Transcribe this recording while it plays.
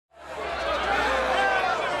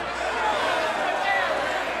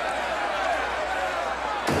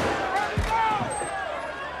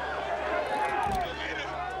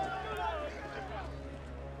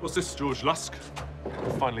What's this, George Lusk? I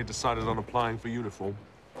finally decided on applying for uniform.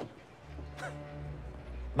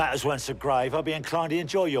 Matters weren't so grave. I'd be inclined to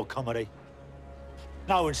enjoy your comedy.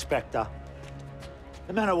 No, Inspector.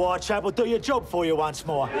 The man of Whitechapel will do your job for you once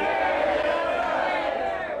more.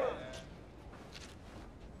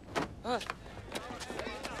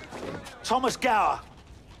 Thomas Gower.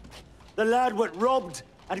 The lad what robbed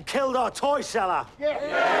and killed our toy seller.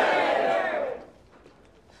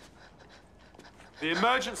 The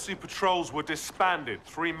emergency patrols were disbanded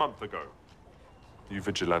 3 months ago. You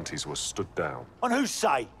vigilantes were stood down. On whose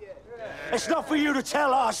say? It's not for you to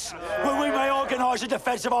tell us when we may organise the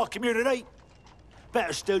defence of our community.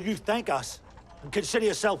 Better still, you thank us and consider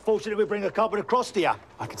yourself fortunate we bring a carpet across to you.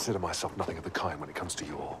 I consider myself nothing of the kind when it comes to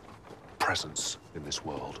your presence in this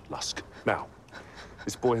world, Lusk. Now,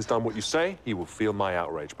 this boy has done what you say. He will feel my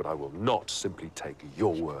outrage, but I will not simply take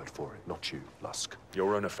your word for it. Not you, Lusk.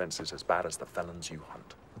 Your own offence is as bad as the felons you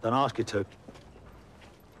hunt. I don't ask you to.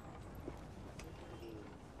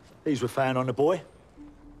 These were found on the boy.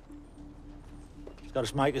 He's got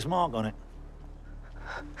his maker's mark on it.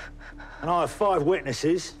 And I have 5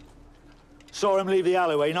 witnesses. Saw him leave the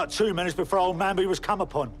alleyway not 2 minutes before old Manby was come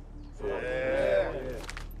upon.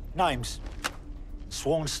 Names.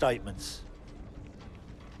 Sworn statements.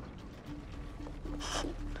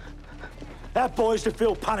 That boy's to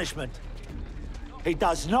feel punishment. He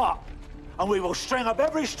does not. And we will string up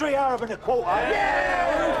every street Arab in the quarter.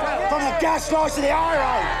 From the gas lights to the high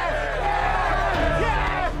road.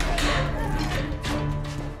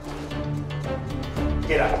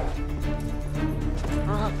 Get up.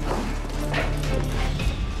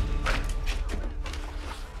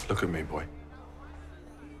 Look at me, boy.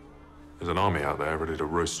 There's an army out there ready to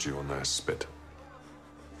roast you on their spit.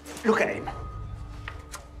 Look at him.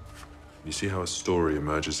 You see how a story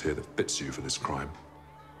emerges here that fits you for this crime?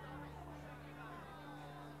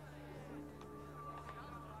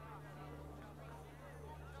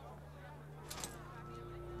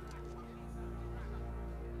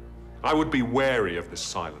 I would be wary of this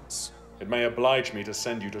silence. It may oblige me to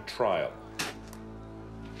send you to trial.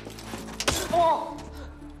 Oh!